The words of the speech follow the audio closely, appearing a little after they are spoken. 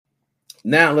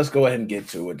Now let's go ahead and get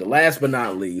to it. The last but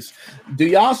not least, do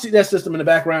y'all see that system in the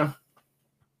background?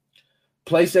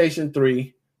 PlayStation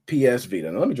 3, PS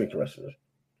Vita. Now let me drink the rest of it.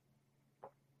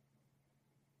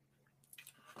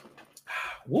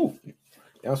 Woo.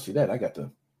 Y'all see that? I got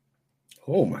the,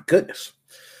 oh my goodness.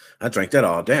 I drank that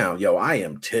all down. Yo, I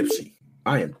am tipsy.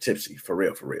 I am tipsy. For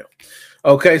real, for real.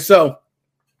 Okay, so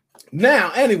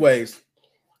now, anyways,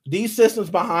 these systems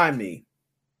behind me,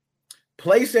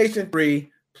 PlayStation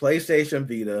 3, PlayStation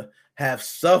Vita, have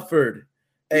suffered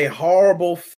a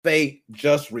horrible fate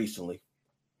just recently.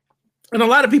 And a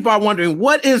lot of people are wondering,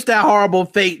 what is that horrible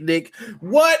fate, Nick?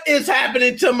 What is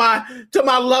happening to my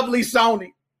lovely Sony?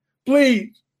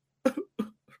 Please.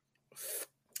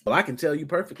 Well, I can tell you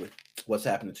perfectly what's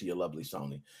happening to your lovely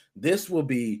Sony. This will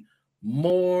be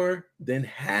more than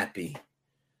happy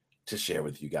to share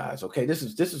with you guys. Okay, this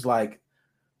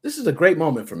is a great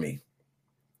moment for me.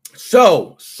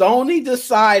 So Sony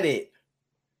decided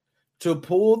to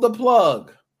pull the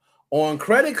plug on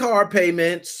credit card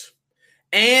payments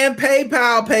and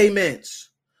PayPal payments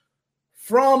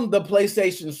from the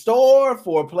PlayStation Store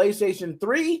for PlayStation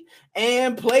 3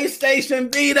 and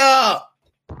PlayStation Vita.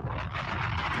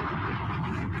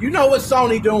 You know what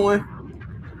Sony doing?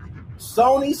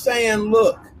 Sony saying,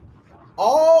 look,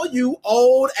 all you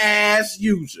old ass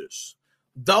users,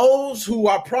 those who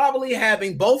are probably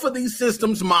having both of these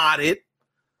systems modded,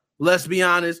 let's be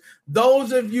honest,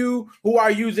 those of you who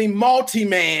are using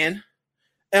Multi-Man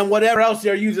and whatever else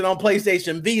they're using on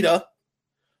PlayStation Vita,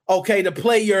 okay, to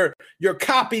play your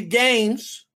copied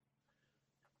games,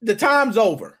 the time's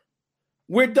over.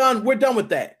 We're done with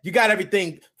that. You got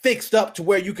everything fixed up to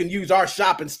where you can use our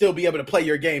shop and still be able to play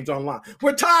your games online.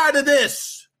 We're tired of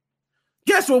this.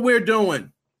 Guess what we're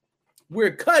doing?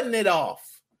 We're cutting it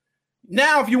off.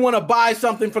 Now, if you want to buy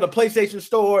something for the PlayStation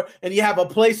Store and you have a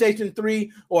PlayStation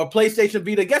 3 or a PlayStation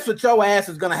Vita, guess what your ass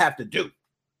is going to have to do?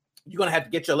 You're going to have to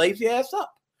get your lazy ass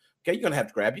up. Okay, you're going to have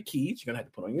to grab your keys. You're going to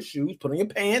have to put on your shoes, put on your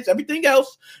pants, everything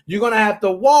else. You're going to have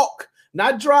to walk,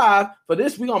 not drive. For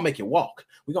this, we're going to make you walk.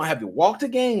 We're going to have you walk to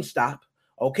GameStop.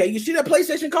 Okay, you see that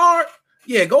PlayStation card?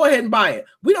 Yeah, go ahead and buy it.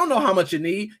 We don't know how much you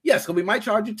need. Yes, because we might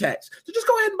charge you tax. So just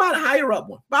go ahead and buy the higher up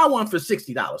one. Buy one for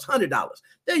 $60, $100.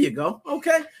 There you go.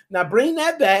 Okay, now bring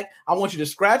that back. I want you to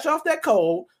scratch off that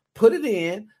code, put it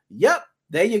in. Yep,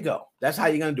 there you go. That's how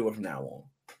you're going to do it from now on.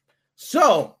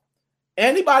 So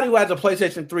anybody who has a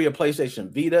PlayStation 3 or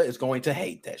PlayStation Vita is going to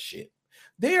hate that shit.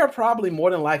 They are probably more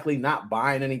than likely not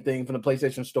buying anything from the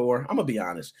PlayStation Store. I'm going to be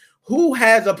honest. Who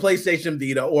has a PlayStation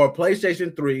Vita or a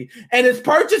PlayStation 3 and is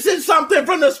purchasing something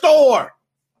from the store?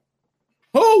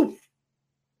 Who?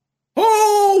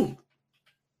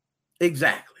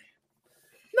 Exactly.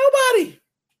 Nobody.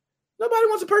 Nobody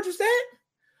wants to purchase that.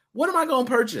 What am I going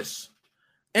to purchase?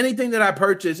 Anything that I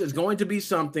purchase is going to be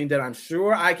something that I'm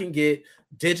sure I can get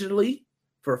digitally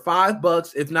for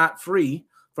 $5, if not free,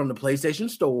 from the PlayStation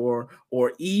Store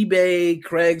or eBay,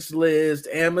 Craigslist,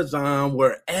 Amazon,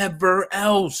 wherever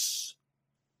else.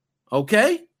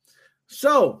 Okay?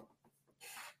 So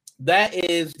that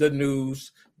is the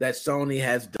news that Sony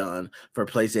has done for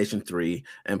PlayStation 3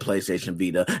 and PlayStation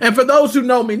Vita. And for those who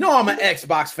know me, know I'm an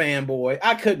Xbox fanboy.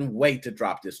 I couldn't wait to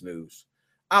drop this news.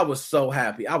 I was so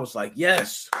happy. I was like,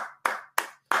 yes.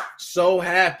 So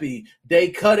happy. They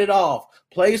cut it off.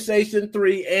 PlayStation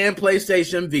 3 and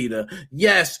PlayStation Vita.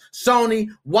 Yes, Sony,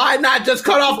 why not just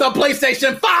cut off the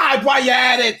PlayStation 5 while you're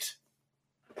at it?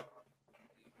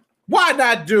 Why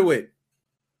not do it?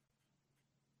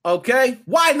 Okay,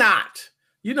 why not?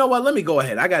 You know what? Let me go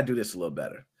ahead. I got to do this a little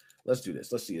better. Let's do this.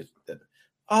 Let's see it.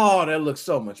 Oh, that looks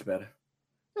so much better.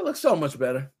 That looks so much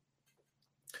better.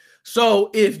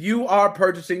 So if you are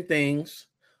purchasing things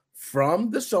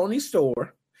from the Sony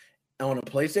store on a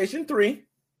PlayStation 3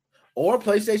 or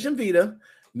PlayStation Vita,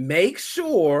 make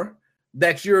sure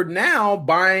that you're now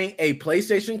buying a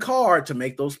PlayStation card to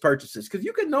make those purchases, because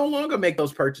you can no longer make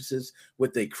those purchases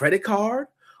with a credit card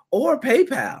or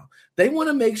PayPal. They want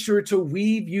to make sure to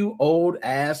weed you old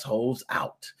assholes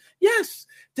out. Yes,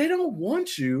 they don't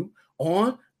want you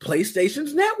on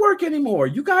PlayStation's network anymore.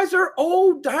 You guys are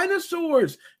old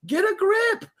dinosaurs. Get a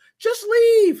grip. Just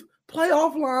leave. Play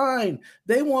offline.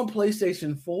 They want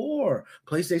PlayStation 4,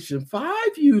 PlayStation 5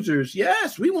 users.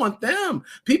 Yes, we want them.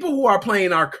 People who are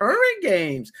playing our current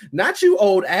games, not you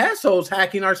old assholes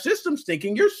hacking our systems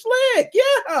thinking you're slick.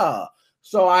 Yeah.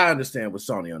 So I understand with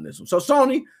Sony on this one. So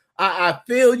Sony, I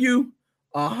feel you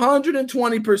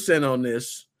 120% on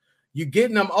this. You're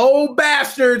getting them old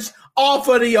bastards off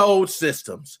of the old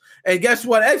systems. And guess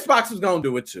what? Xbox is going to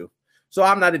do it too. So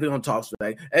I'm not even going to talk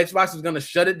today. Xbox is going to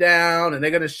shut it down, and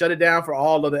they're going to shut it down for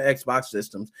all of the Xbox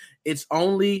systems. It's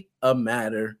only a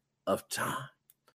matter of time.